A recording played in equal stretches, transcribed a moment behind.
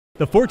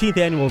The 14th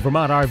Annual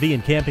Vermont RV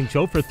and Camping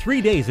Show for 3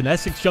 days in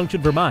Essex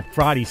Junction, Vermont.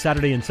 Friday,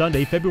 Saturday, and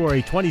Sunday,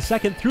 February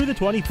 22nd through the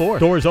 24th.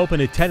 Doors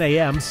open at 10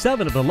 a.m.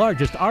 7 of the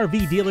largest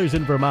RV dealers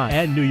in Vermont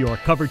and New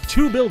York cover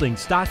 2 buildings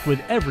stocked with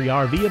every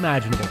RV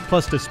imaginable,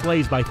 plus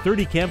displays by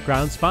 30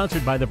 campgrounds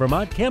sponsored by the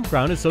Vermont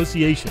Campground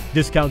Association.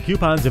 Discount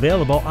coupons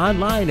available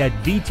online at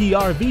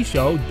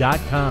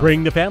vtrvshow.com.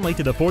 Bring the family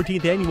to the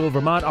 14th Annual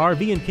Vermont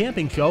RV and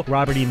Camping Show,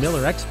 Robert E.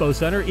 Miller Expo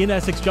Center in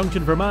Essex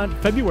Junction, Vermont,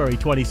 February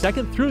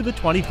 22nd through the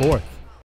 24th.